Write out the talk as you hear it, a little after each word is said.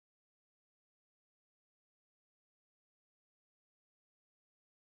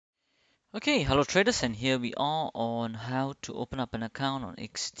Okay, hello traders, and here we are on how to open up an account on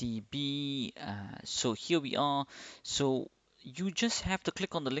XTB. So here we are. So you just have to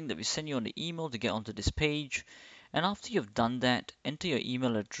click on the link that we send you on the email to get onto this page. And after you've done that, enter your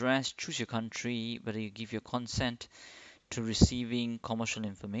email address, choose your country, whether you give your consent to receiving commercial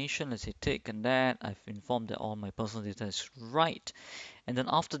information. Let's say tick and that. I've informed that all my personal data is right. And then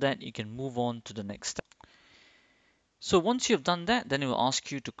after that, you can move on to the next step. So once you've done that, then it will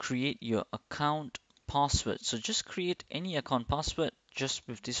ask you to create your account password. So just create any account password just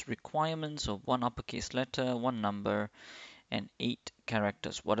with these requirements of one uppercase letter, one number, and 8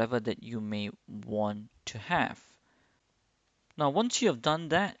 characters, whatever that you may want to have. Now, once you have done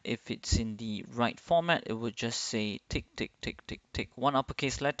that, if it's in the right format, it would just say tick, tick, tick, tick, tick. One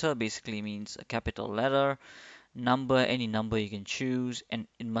uppercase letter basically means a capital letter, number, any number you can choose, and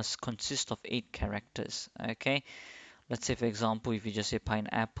it must consist of 8 characters. Okay. Let's say, for example, if you just say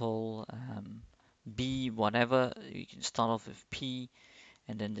pineapple, B, whatever, you can start off with P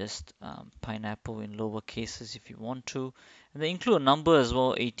and then just pineapple in lower cases if you want to. And then include a number as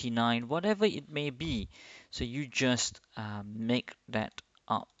well, 89, whatever it may be. So you just make that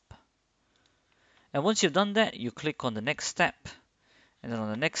up. And once you've done that, you click on the next step. And then on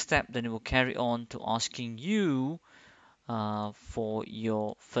the next step, then it will carry on to asking you for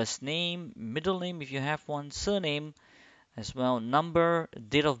your first name, middle name if you have one, surname, as well, number,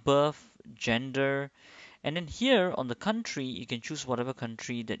 date of birth, gender, and then here on the country, you can choose whatever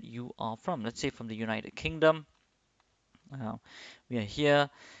country that you are from. Let's say from the United Kingdom. Uh, we are here.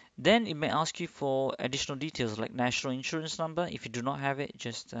 Then it may ask you for additional details like national insurance number. If you do not have it,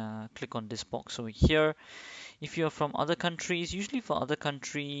 just click on this box over here. If you're from other countries, usually for other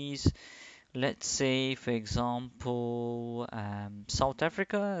countries, let's say for example, South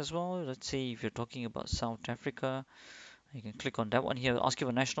Africa as well. Let's say if you're talking about South Africa, you can click on that one here. Ask you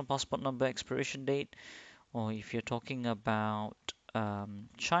for national passport number, expiration date, or if you're talking about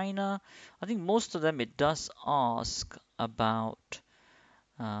China, I think most of them it does ask about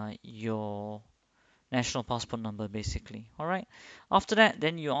your national passport number, basically. All right. After that,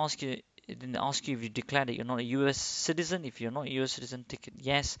 then they ask you if you declare that you're not a U.S. citizen. If you're not a U.S. citizen, tick it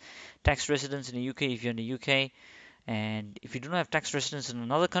yes. Tax residence in the U.K. if you're in the U.K. And if you do not have tax residence in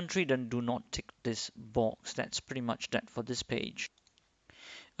another country, then do not tick this box. That's pretty much that for this page.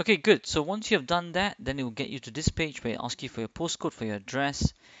 Okay, good. So once you have done that, then it will get you to this page where it asks you for your postcode for your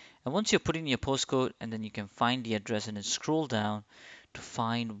address. And once you put in your postcode, and then you can find the address and then scroll down to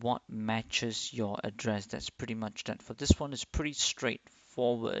find what matches your address. That's pretty much that. For this one, it's pretty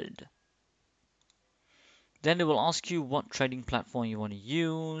straightforward. Then it will ask you what trading platform you want to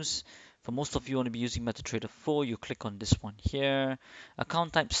use. For most of you want to be using MetaTrader 4, you click on this one here.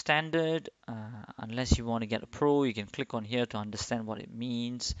 Account type standard, unless you want to get a pro, you can click on here to understand what it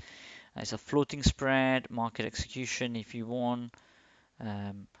means. It's a floating spread, market execution if you want,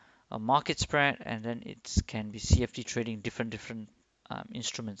 a market spread, and then it can be CFD trading different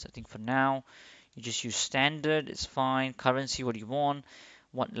instruments. I think for now, you just use standard, it's fine. Currency, what do you want?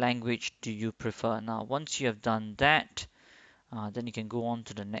 What language do you prefer? Now, once you have done that, then you can go on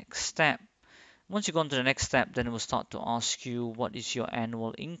to the next step. Once you go on to the next step, then it will start to ask you what is your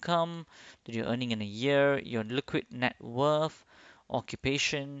annual income that you're earning in a year, your liquid net worth,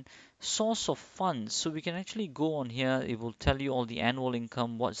 occupation, source of funds. So we can actually go on here, it will tell you all the annual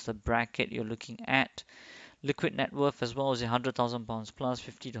income, what's the bracket you're looking at, liquid net worth as well as £100,000 plus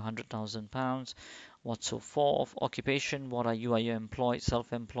 50 to £100,000, what so forth. Occupation, what are you? Are you employed,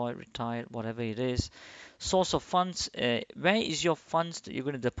 self-employed, retired, whatever it is. Source of funds, where is your funds that you're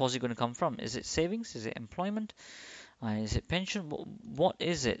going to deposit going to come from? Is it savings? Is it employment? Is it pension? What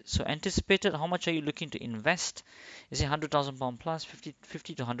is it? So anticipated, how much are you looking to invest? Is it £100,000 plus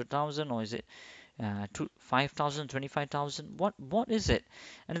 50 to 100,000, or is it 5,000, 25,000? What is it?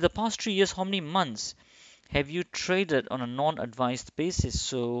 And in the past 3 years, how many months have you traded on a non-advised basis?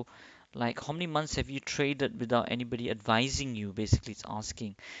 So like how many months have you traded without anybody advising you? Basically, it's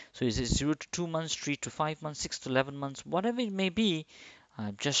asking. So is it 0 to 2 months, 3 to 5 months, 6 to 11 months, whatever it may be?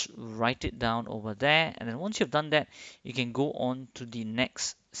 Just write it down over there, and then once you've done that, you can go on to the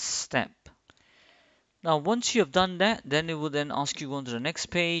next step. Now, once you have done that, then it will then ask you to go on to the next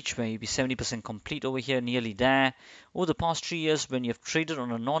page where you'll be 70% complete over here, nearly there. Over the past 3 years, when you've traded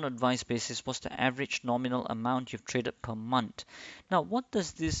on a non-advised basis, what's the average nominal amount you've traded per month? Now, what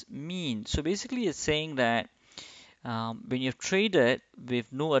does this mean? So basically, it's saying that when you've traded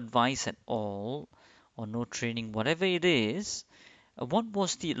with no advice at all, or no training, whatever it is, what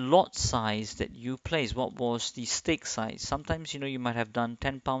was the lot size that you placed? What was the stake size? Sometimes, you might have done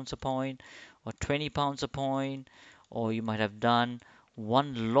 £10 a point or £20 a point, or you might have done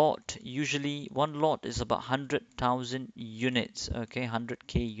one lot. Usually one lot is about 100,000 units, okay,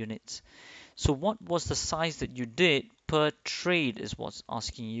 100k units. So what was the size that you did per trade is what's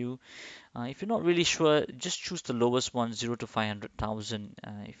asking you. If you're not really sure, just choose the lowest one, 0 to 500,000,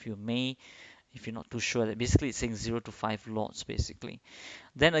 if you may. If you're not too sure, basically it's saying 0 to 5 lots basically.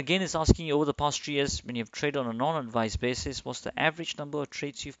 Then again, it's asking you over the past 3 years when you've traded on a non-advised basis, what's the average number of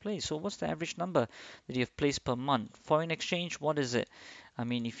trades you've placed? So what's the average number that you've placed per month? Foreign exchange, what is it? I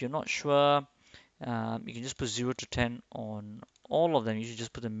mean, if you're not sure, you can just put 0 to 10 on all of them. You should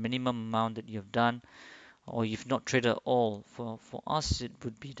just put the minimum amount that you've done, or you've not traded at all. For us, it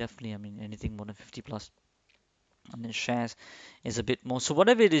would be definitely, I mean, anything more than 50 plus. And then shares is a bit more. So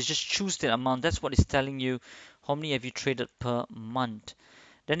whatever it is, just choose the amount. That's what it's telling you. How many have you traded per month?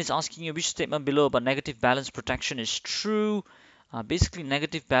 Then it's asking you which statement below about negative balance protection is true. Basically,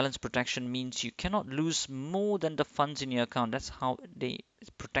 negative balance protection means you cannot lose more than the funds in your account. That's how it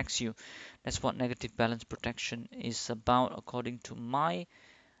protects you. That's what negative balance protection is about, according to my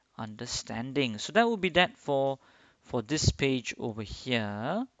understanding. So that would be that for this page over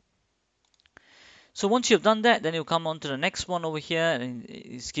here. So once you've done that, then you'll come on to the next one over here, and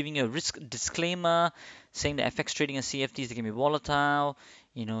it's giving you a risk disclaimer, saying that FX trading and CFDs they can be volatile.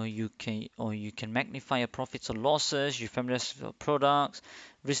 You can magnify your profits or losses. You're familiar with your products,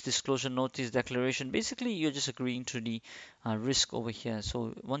 risk disclosure notice, declaration. Basically, you're just agreeing to the risk over here.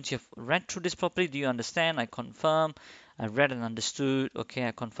 So once you've read through this properly, do you understand? I confirm. I read and understood. Okay,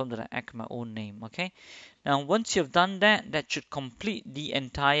 I confirm that I act my own name. Okay. Now, once you've done that, that should complete the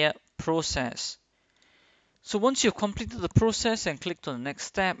entire process. So once you've completed the process and clicked on the next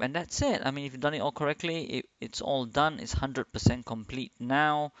step, and that's it. I mean, if you've done it all correctly, it's all done. It's 100% complete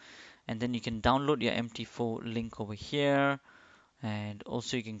now. And then you can download your MT4 link over here. And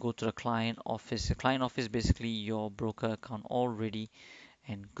also you can go to the client office. The client office is basically your broker account all ready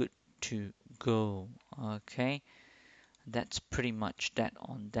and good to go. Okay, that's pretty much that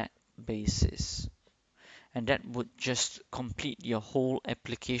on that basis, and that would just complete your whole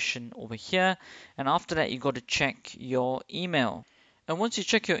application over here. And after that, you got to check your email. And once you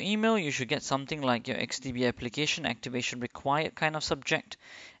check your email, you should get something like your XTB application activation required kind of subject.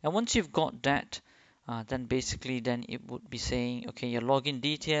 And once you've got that, then basically then it would be saying, okay, your login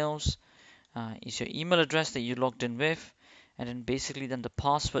details is your email address that you logged in with, and then basically then the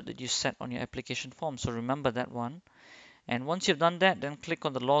password that you set on your application form. So remember that one. And once you've done that, then click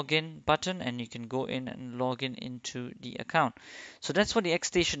on the login button and you can go in and log in into the account. So that's for the X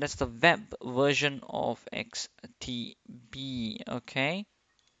Station. That's the web version of XTB. Okay.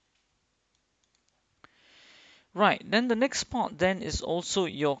 Right. Then the next part then is also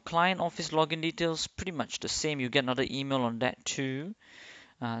your client office login details. Pretty much the same. You get another email on that too.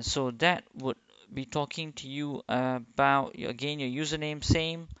 So that would be talking to you about, again, your username,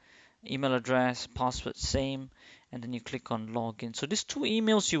 same, email address, password, same, and then you click on login. So these two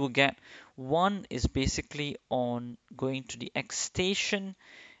emails you will get. One is basically on going to the X Station,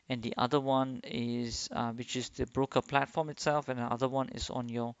 and the other one is which is the broker platform itself, and the other one is on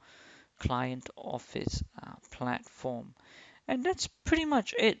your client office platform. And that's pretty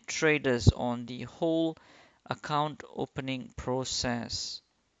much it, traders, on the whole account opening process.